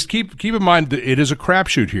 So just keep in mind that it is a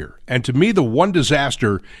crapshoot here. And to me, the one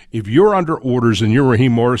disaster, if you're under orders and you're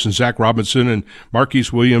Raheem Morris and Zach Robinson and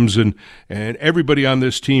Marquise Williams and everybody on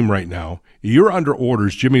this team right now, you're under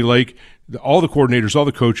orders, Jimmy Lake, all the coordinators, all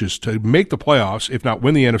the coaches, to make the playoffs, if not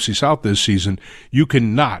win the NFC South this season, you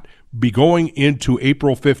cannot be going into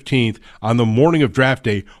April 15th on the morning of draft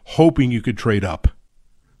day hoping you could trade up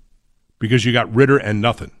because you got Ritter and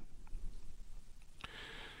nothing.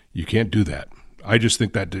 You can't do that. I just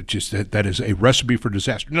think that is a recipe for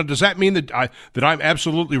disaster. Now, does that mean that I'm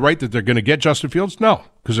absolutely right that they're going to get Justin Fields? No,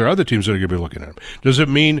 because there are other teams that are going to be looking at him. Does it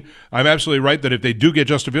mean I'm absolutely right that if they do get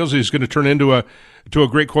Justin Fields, he's going to turn into a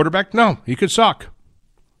great quarterback? No, he could suck.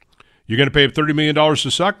 You're going to pay him $30 million to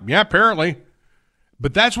suck? Yeah, apparently.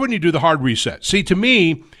 But that's when you do the hard reset. See, to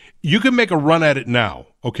me, you can make a run at it now,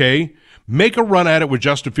 okay? Make a run at it with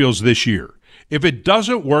Justin Fields this year. If it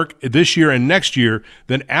doesn't work this year and next year,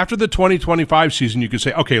 then after the 2025 season, you can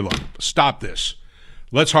say, okay, look, stop this.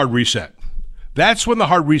 Let's hard reset. That's when the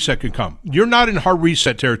hard reset can come. You're not in hard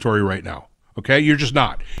reset territory right now, okay? You're just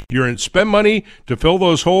not. You're in spend money to fill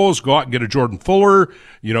those holes, go out and get a Jordan Fuller,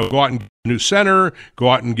 go out and get a new center, go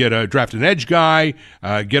out and draft an edge guy,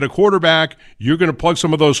 get a quarterback. You're going to plug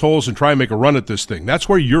some of those holes and try and make a run at this thing. That's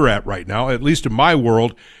where you're at right now. At least in my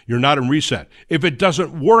world, you're not in reset. If it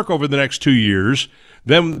doesn't work over the next 2 years,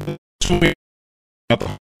 then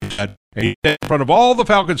and you get in front of all the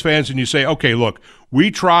Falcons fans and you say, okay, look,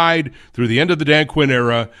 we tried through the end of the Dan Quinn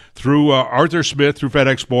era, through Arthur Smith, through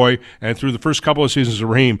FedEx Boy, and through the first couple of seasons of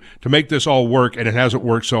Raheem to make this all work, and it hasn't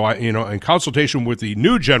worked. So, in consultation with the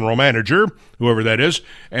new general manager, whoever that is,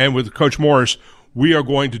 and with Coach Morris, we are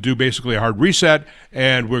going to do basically a hard reset,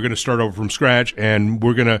 and we're going to start over from scratch, and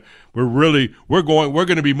we're going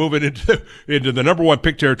to be moving into the number 1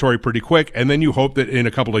 pick territory pretty quick, and then you hope that in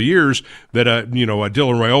a couple of years that a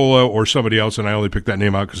Dylan Raiola or somebody else, and I only picked that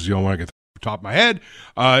name out because when I get the top of my head,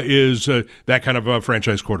 is that kind of a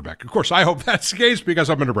franchise quarterback. Of course, I hope that's the case because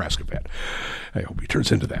I'm a Nebraska fan. I hope he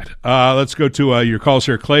turns into that. Let's go to your calls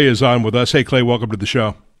here. Clay is on with us. Hey, Clay, welcome to the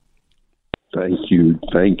show. Thank you.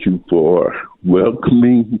 Thank you for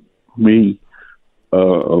welcoming me. I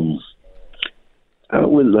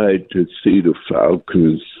would like to see the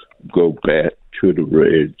Falcons go back to the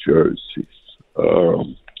red jerseys.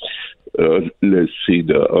 Let's see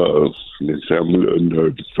I'm a little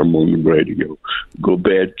nervous. I'm on the radio. Go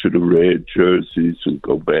back to the red jerseys and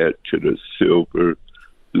go back to the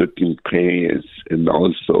silver-looking pants and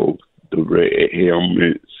also the red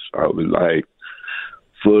helmets. I would like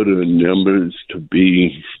for the numbers to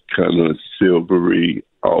be kind of silvery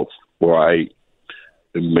off-white,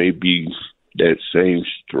 and maybe that same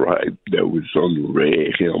stripe that was on the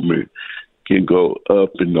red helmet can go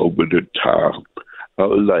up and over the top. I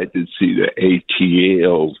would like to see the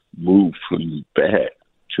ATL move from the back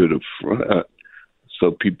to the front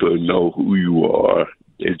so people know who you are,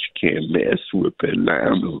 that you can't mess with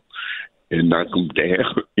Atlanta and knock them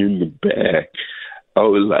down in the back. I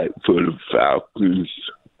would like for the Falcons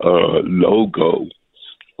logo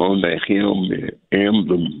on the helmet,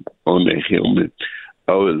 emblem on the helmet,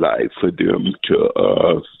 I would like for them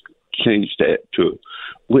to change that to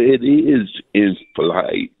where it is in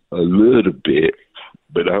flight a little bit,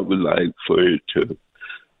 but I would like for it to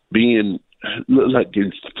look like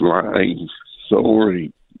it's flying,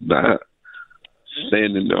 soaring, not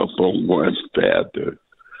standing up on one feather.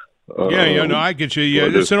 No, I get you. Yeah,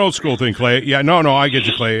 it's an old school thing, Clay. Yeah, no, I get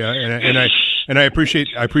you, Clay, and I appreciate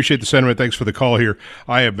the sentiment. Thanks for the call here.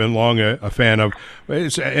 I have been long a fan of.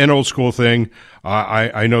 It's an old school thing.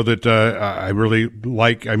 I know that I really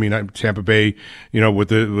like. I mean, Tampa Bay, with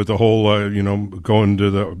the whole going to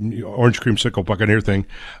the orange creamsicle Buccaneer thing.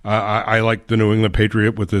 I like the New England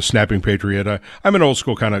Patriot with the snapping Patriot. I'm an old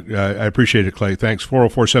school kind of. I appreciate it, Clay. Thanks.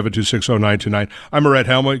 404-726-0929. I'm a red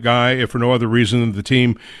helmet guy. If for no other reason than the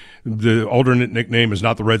team. The alternate nickname is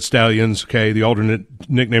not the Red Stallions, okay? The alternate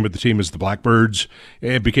nickname of the team is the Blackbirds.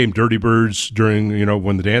 It became Dirty Birds during,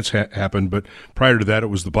 when the dance happened, but prior to that it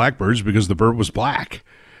was the Blackbirds because the bird was black.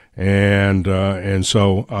 And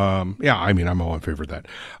so, I'm all in favor of that.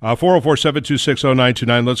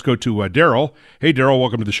 404-726-0929. Let's go to Daryl. Hey, Daryl,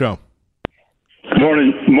 welcome to the show.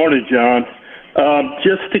 Morning, John.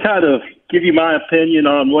 Just to kind of give you my opinion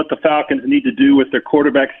on what the Falcons need to do with their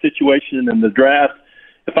quarterback situation in the draft.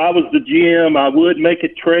 If I was the GM, I would make a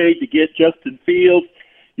trade to get Justin Fields,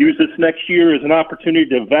 use this next year as an opportunity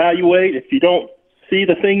to evaluate. If you don't see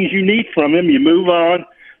the things you need from him, you move on.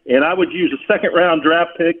 And I would use a second-round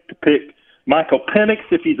draft pick to pick Michael Penix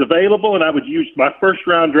if he's available, and I would use my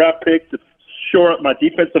first-round draft pick to shore up my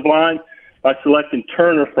defensive line by selecting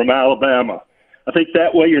Turner from Alabama. I think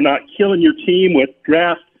that way you're not killing your team with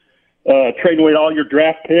trading away all your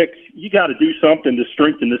draft picks. You got to do something to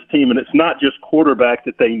strengthen this team, and it's not just quarterback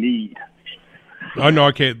that they need. Oh, no,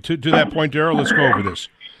 okay. To that point, Daryl, let's go over this.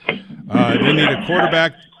 They need a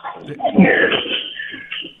quarterback.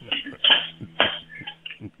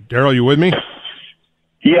 Daryl, you with me?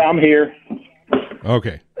 Yeah, I'm here.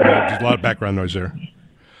 Okay. There's a lot of background noise there.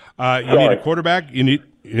 You need a quarterback.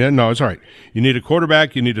 It's all right. You need a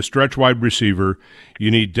quarterback. You need a stretch wide receiver. You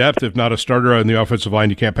need depth, if not a starter on the offensive line.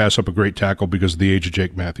 You can't pass up a great tackle because of the age of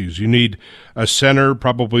Jake Matthews. You need a center,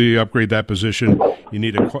 probably upgrade that position. You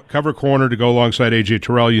need a cover corner to go alongside A.J.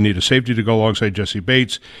 Terrell. You need a safety to go alongside Jesse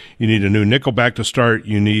Bates. You need a new nickelback to start.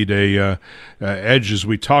 You need a edge, as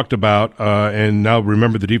we talked about. And now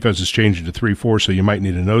remember, the defense is changing to 3-4, so you might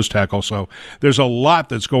need a nose tackle. So there's a lot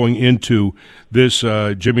that's going into this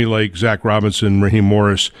Jimmy Lake, Zach Robinson, Raheem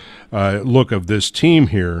Morris look of this team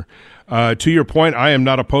here. To your point, I am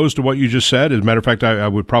not opposed to what you just said. As a matter of fact, I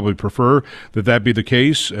would probably prefer that be the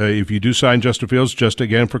case. If you do sign Justin Fields, just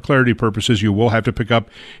again, for clarity purposes, you will have to pick up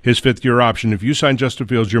his fifth-year option. If you sign Justin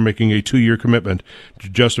Fields, you're making a 2-year commitment to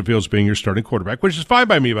Justin Fields being your starting quarterback, which is fine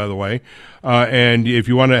by me, by the way. And if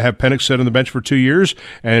you want to have Penix sit on the bench for 2 years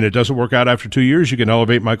and it doesn't work out after 2 years, you can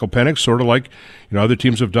elevate Michael Penix, sort of like other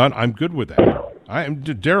teams have done. I'm good with that.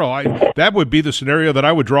 Daryl, that would be the scenario that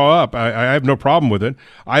I would draw up. I have no problem with it.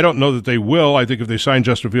 I don't know that they will. I think if they sign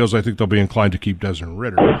Justin Fields, I think they'll be inclined to keep Desmond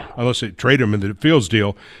Ridder, unless they trade him in the Fields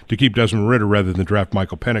deal to keep Desmond Ridder rather than draft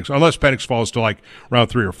Michael Penix. Unless Penix falls to like round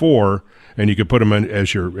 3 or 4, and you could put him in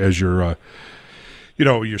as your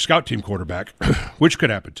scout team quarterback, which could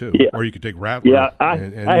happen too. Yeah. Or you could take Rattler. Yeah,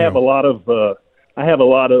 I have a lot of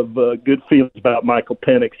good feelings about Michael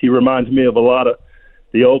Penix. He reminds me of a lot of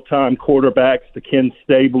the old-time quarterbacks, the Ken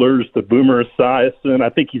Stablers, the Boomer Esiason. I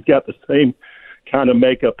think he's got the same kind of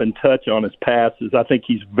makeup and touch on his passes. I think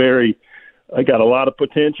he's got a lot of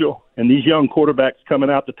potential. And these young quarterbacks coming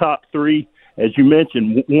out the top 3, as you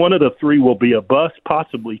mentioned, one of the 3 will be a bust,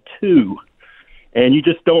 possibly 2. And you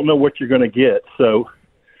just don't know what you're going to get. So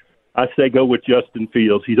I say go with Justin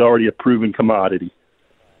Fields. He's already a proven commodity.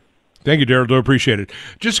 Thank you, Darryl. Do appreciate it.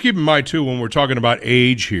 Just keep in mind, too, when we're talking about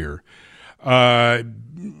age here,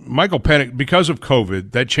 Michael Penix, because of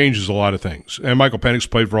COVID, that changes a lot of things. And Michael Penix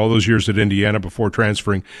played for all those years at Indiana before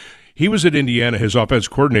transferring. He was at Indiana. His offense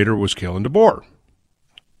coordinator was Kalen DeBoer.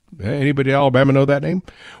 Anybody at Alabama know that name?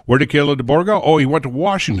 Where did Kalen DeBoer go? Oh, he went to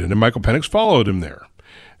Washington, and Michael Penix followed him there.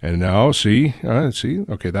 And now,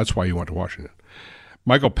 okay, that's why he went to Washington.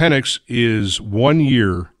 Michael Penix is 1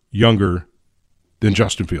 year younger than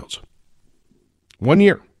Justin Fields. 1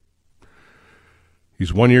 year.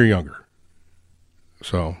 He's 1 year younger.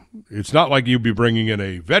 So it's not like you'd be bringing in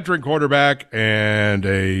a veteran quarterback and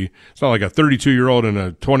it's not like a 32-year-old and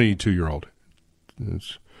a 22-year-old.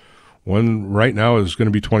 It's one right now is going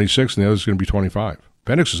to be 26 and the other is going to be 25.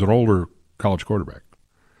 Penix is an older college quarterback.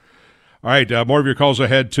 All right, more of your calls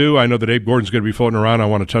ahead, too. I know that Abe Gordon's going to be floating around. I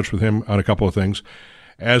want to touch with him on a couple of things.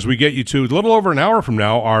 As we get you to, a little over an hour from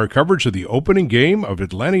now, our coverage of the opening game of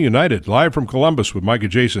Atlanta United, live from Columbus with Mike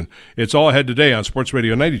and Jason. It's all ahead today on Sports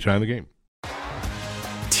Radio 90 The Game.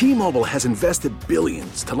 T-Mobile has invested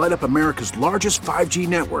billions to light up America's largest 5G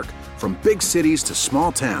network, from big cities to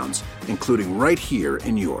small towns, including right here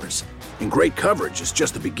in yours. And great coverage is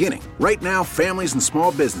just the beginning. Right now, families and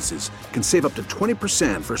small businesses can save up to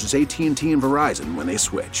 20% versus AT&T and Verizon when they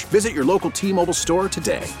switch. Visit your local T-Mobile store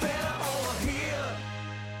today.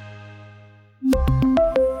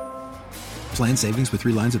 Plan savings with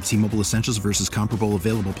 3 lines of T-Mobile Essentials versus comparable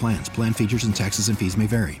available plans. Plan features and taxes and fees may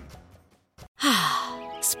vary.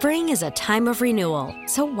 Spring is a time of renewal,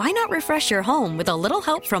 so why not refresh your home with a little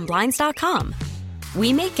help from Blinds.com?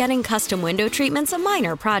 We make getting custom window treatments a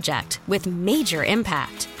minor project with major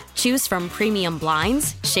impact. Choose from premium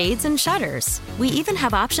blinds, shades, and shutters. We even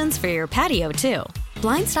have options for your patio, too.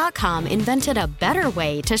 Blinds.com invented a better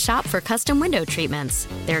way to shop for custom window treatments.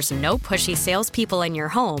 There's no pushy salespeople in your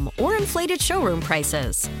home or inflated showroom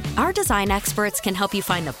prices. Our design experts can help you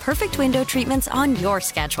find the perfect window treatments on your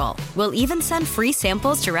schedule. We'll even send free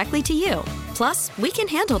samples directly to you. Plus, we can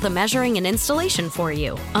handle the measuring and installation for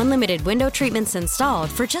you. Unlimited window treatments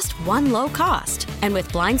installed for just one low cost. And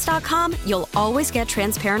with Blinds.com, you'll always get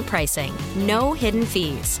transparent pricing. No hidden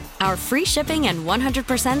fees. Our free shipping and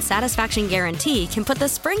 100% satisfaction guarantee can put the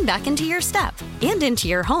spring back into your step and into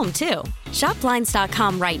your home, too. Shop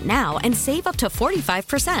Blinds.com right now and save up to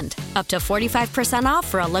 45%. Up to 45% off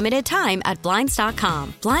for a limited time at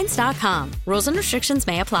Blinds.com. Blinds.com. Rules and restrictions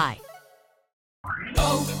may apply.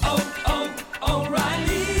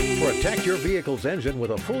 O'Reilly. Protect your vehicle's engine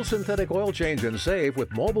with a full synthetic oil change and save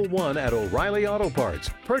with Mobile One at O'Reilly Auto Parts.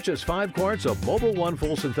 Purchase 5 quarts of Mobile One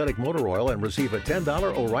full synthetic motor oil and receive a $10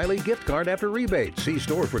 O'Reilly gift card after rebate. See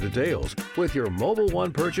store for details. With your Mobile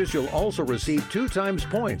One purchase, you'll also receive 2 times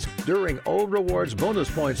points during O Rewards Bonus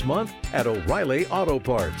Points Month at O'Reilly Auto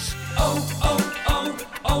Parts.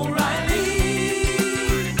 O'Reilly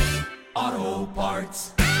Auto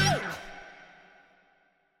Parts.